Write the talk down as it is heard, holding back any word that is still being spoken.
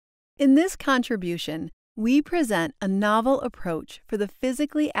In this contribution, we present a novel approach for the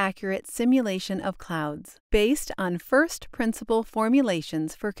physically accurate simulation of clouds, based on first-principle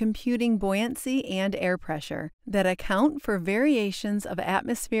formulations for computing buoyancy and air pressure that account for variations of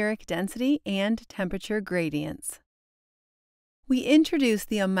atmospheric density and temperature gradients. We introduce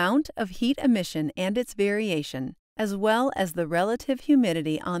the amount of heat emission and its variation, as well as the relative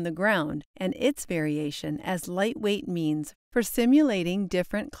humidity on the ground and its variation as lightweight means for simulating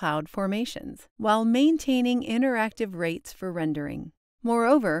different cloud formations, while maintaining interactive rates for rendering.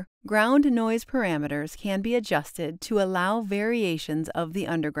 Moreover, ground noise parameters can be adjusted to allow variations of the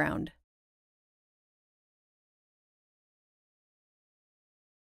underground.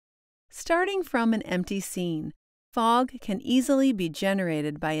 Starting from an empty scene, fog can easily be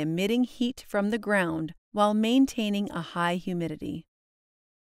generated by emitting heat from the ground while maintaining a high humidity.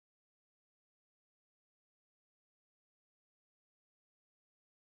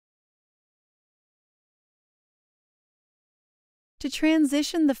 To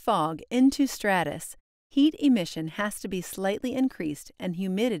transition the fog into stratus, heat emission has to be slightly increased and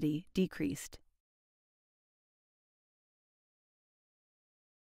humidity decreased.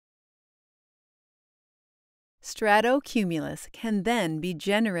 Stratocumulus can then be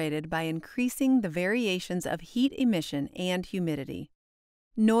generated by increasing the variations of heat emission and humidity.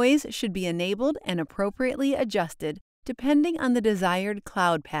 Noise should be enabled and appropriately adjusted depending on the desired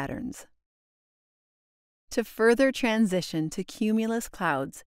cloud patterns. To further transition to cumulus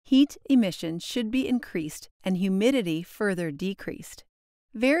clouds, heat emission should be increased and humidity further decreased.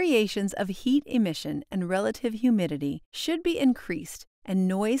 Variations of heat emission and relative humidity should be increased and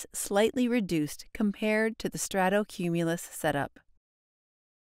noise slightly reduced compared to the stratocumulus setup.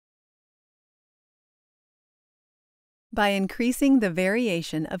 By increasing the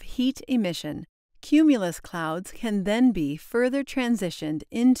variation of heat emission, cumulus clouds can then be further transitioned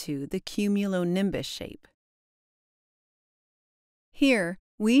into the cumulonimbus shape. Here,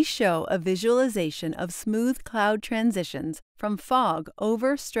 we show a visualization of smooth cloud transitions from fog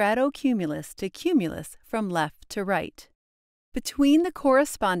over stratocumulus to cumulus from left to right. Between the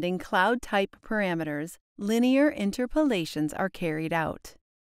corresponding cloud type parameters, linear interpolations are carried out.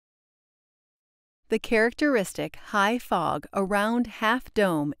 The characteristic high fog around Half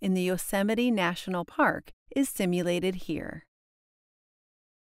Dome in the Yosemite National Park is simulated here.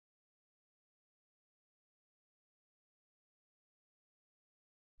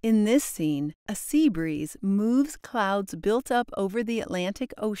 In this scene, a sea breeze moves clouds built up over the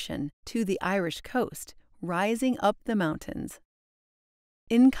Atlantic Ocean to the Irish coast, rising up the mountains.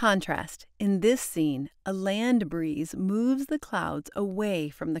 In contrast, in this scene, a land breeze moves the clouds away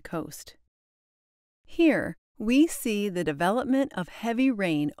from the coast. Here, we see the development of heavy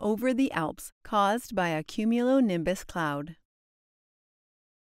rain over the Alps caused by a cumulonimbus cloud.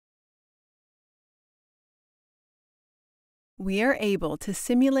 We are able to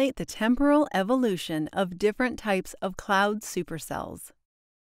simulate the temporal evolution of different types of cloud supercells.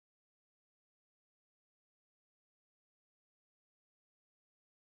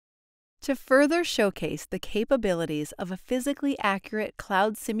 To further showcase the capabilities of a physically accurate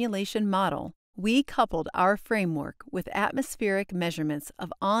cloud simulation model, we coupled our framework with atmospheric measurements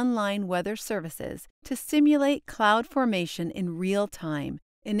of online weather services to simulate cloud formation in real time,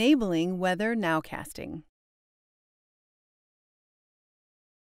 enabling weather nowcasting.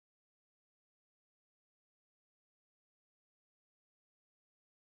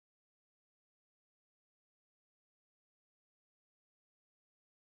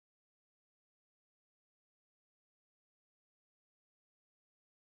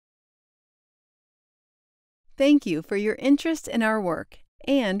 Thank you for your interest in our work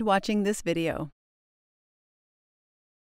and watching this video.